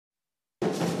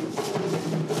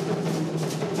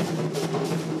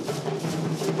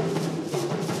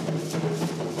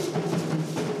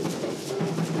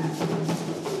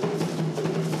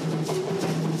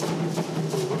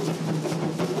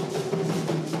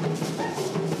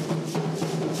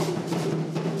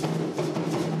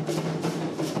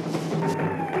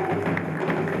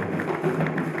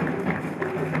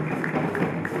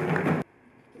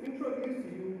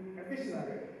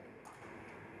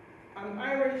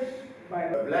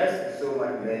Bless so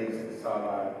many names,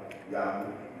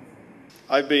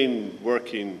 I've been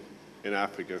working in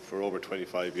Africa for over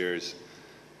 25 years,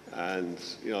 and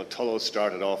Tullow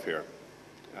started off here.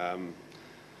 And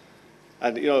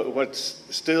what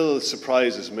still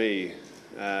surprises me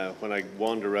when I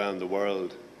wander around the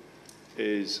world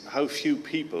is how few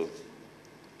people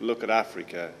look at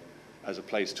Africa as a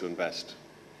place to invest.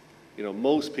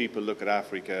 Most people look at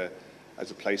Africa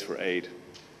as a place for aid.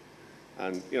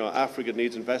 And Africa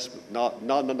needs investment,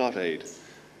 not aid.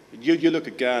 You look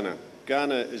at Ghana.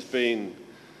 Ghana has been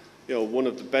one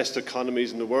of the best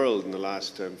economies in the world in the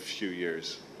last few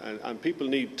years. And people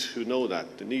need to know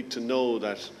that. They need to know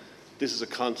that this is a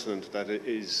continent that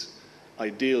is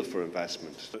ideal for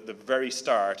investment. At the very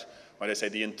start, when I say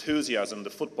the enthusiasm the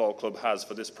football club has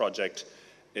for this project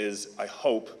is, I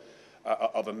hope,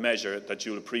 of a measure that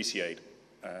you'll appreciate.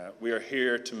 We are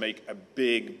here to make a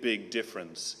big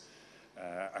difference.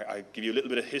 I give you a little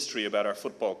bit of history about our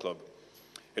football club.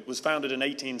 It was founded in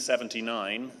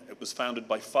 1879. It was founded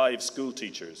by 5 school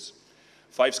teachers.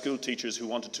 5 school teachers who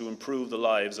wanted to improve the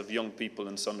lives of young people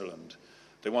in Sunderland.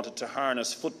 They wanted to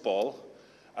harness football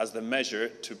as the measure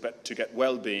to get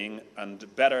well-being and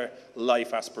better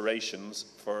life aspirations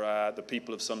for the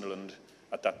people of Sunderland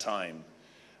at that time.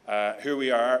 Here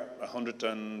we are,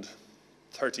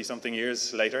 130-something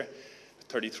years later,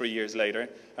 33 years later,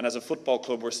 and as a football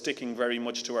club, we're sticking very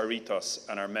much to our ethos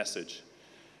and our message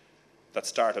that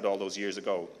started all those years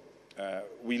ago.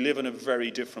 We live in a very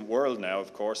different world now,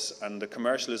 of course, and the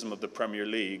commercialism of the Premier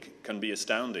League can be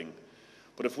astounding.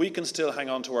 But if we can still hang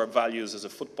on to our values as a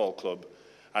football club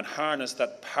and harness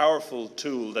that powerful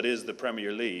tool that is the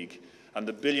Premier League and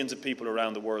the billions of people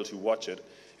around the world who watch it,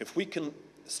 if we can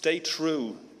stay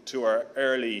true to our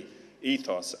early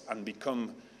ethos and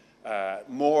become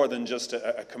more than just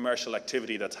a commercial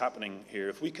activity that's happening here,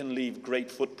 if we can leave great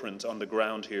footprint on the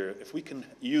ground here, if we can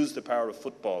use the power of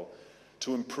football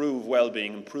to improve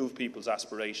well-being, improve people's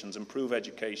aspirations, improve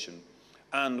education,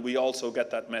 and we also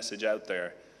get that message out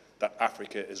there that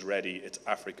Africa is ready, it's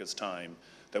Africa's time,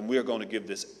 then we're going to give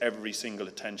this every single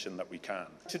attention that we can.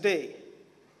 Today,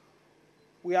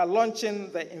 we are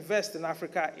launching the Invest in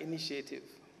Africa initiative.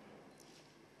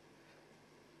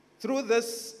 Through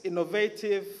this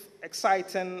innovative,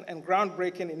 exciting, and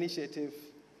groundbreaking initiative,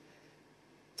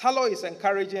 Tullow is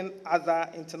encouraging other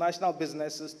international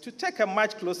businesses to take a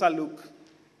much closer look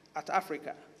at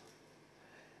Africa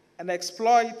and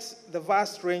exploit the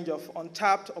vast range of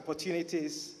untapped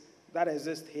opportunities that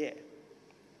exist here.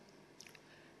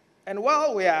 And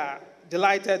while we are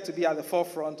delighted to be at the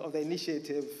forefront of the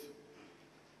initiative,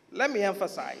 let me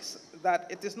emphasize that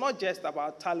it is not just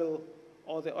about Tullow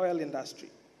or the oil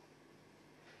industry.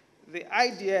 The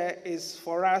idea is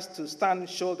for us to stand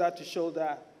shoulder to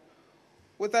shoulder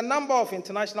with a number of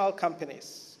international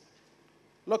companies,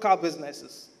 local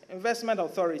businesses, investment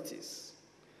authorities,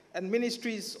 and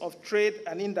ministries of trade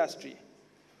and industry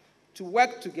to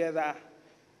work together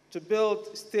to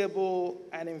build stable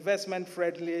and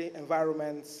investment-friendly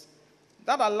environments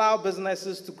that allow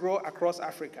businesses to grow across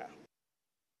Africa.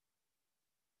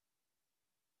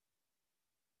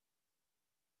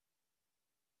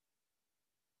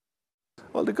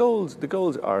 Well, the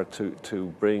goals are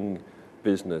to bring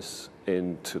business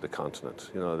into the continent.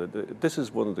 This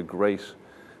is one of the great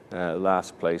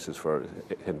last places for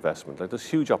investment. There's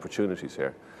huge opportunities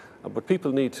here, but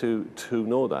people need to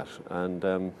know that.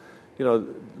 And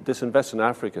this Invest in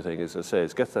Africa thing, as I say,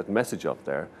 is get that message up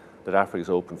there that Africa is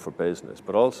open for business,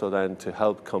 but also then to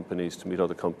help companies to meet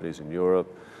other companies in Europe,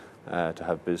 to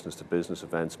have business-to-business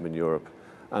events in Europe,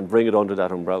 and bring it under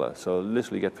that umbrella. So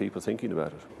literally get people thinking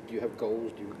about it. Do you have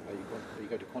goals? Are you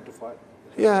going to quantify it?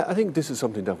 Yeah, I think this is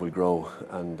something that will grow,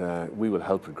 and we will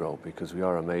help it grow because we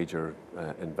are a major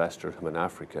investor in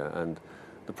Africa. And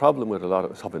the problem with a lot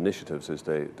of top initiatives is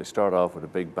they start off with a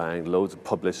big bang, loads of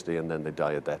publicity, and then they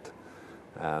die a death.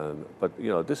 But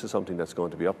this is something that's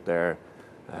going to be up there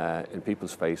in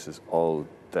people's faces all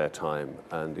the time,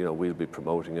 and we'll be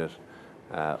promoting it.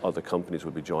 Other companies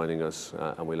will be joining us,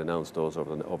 and we'll announce those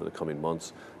over the coming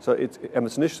months. So it's an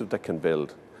initiative that can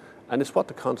build, and it's what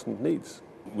the continent needs.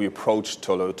 We approached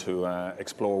Tullow to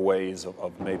explore ways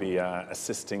of maybe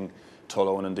assisting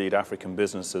Tullow and indeed African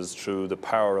businesses through the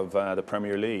power of the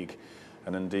Premier League,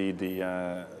 and indeed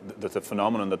the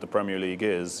phenomenon that the Premier League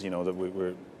is. That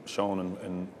we're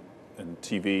shown in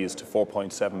TVs to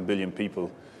 4.7 billion people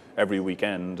every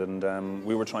weekend, and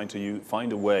we were trying to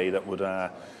find a way that would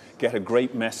get a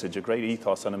great message, a great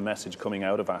ethos and a message coming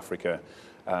out of Africa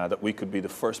that we could be the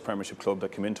first Premiership club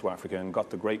that came into Africa and got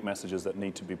the great messages that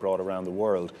need to be brought around the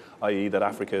world, i.e. that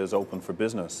Africa is open for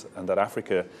business and that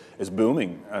Africa is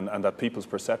booming, and that people's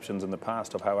perceptions in the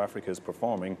past of how Africa is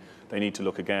performing, they need to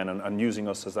look again, and using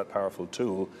us as that powerful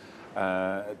tool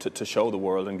to show the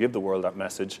world and give the world that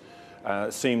message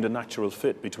seemed a natural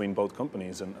fit between both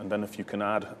companies. And then if you can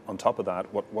add on top of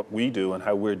that what we do and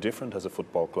how we're different as a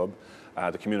football club,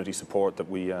 the community support that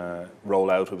we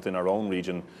roll out within our own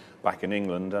region back in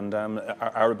England, and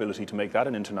our ability to make that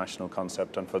an international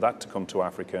concept, and for that to come to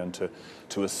Africa and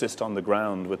to assist on the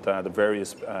ground with the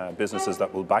various businesses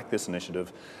that will back this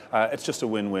initiative, it's just a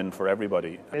win-win for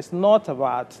everybody. It's not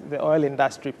about the oil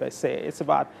industry per se, it's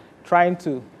about trying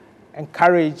to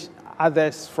encourage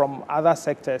others from other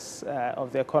sectors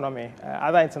of the economy,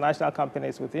 other international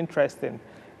companies with interest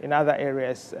in other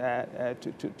areas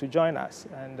to join us,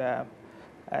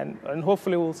 and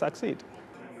hopefully we'll succeed.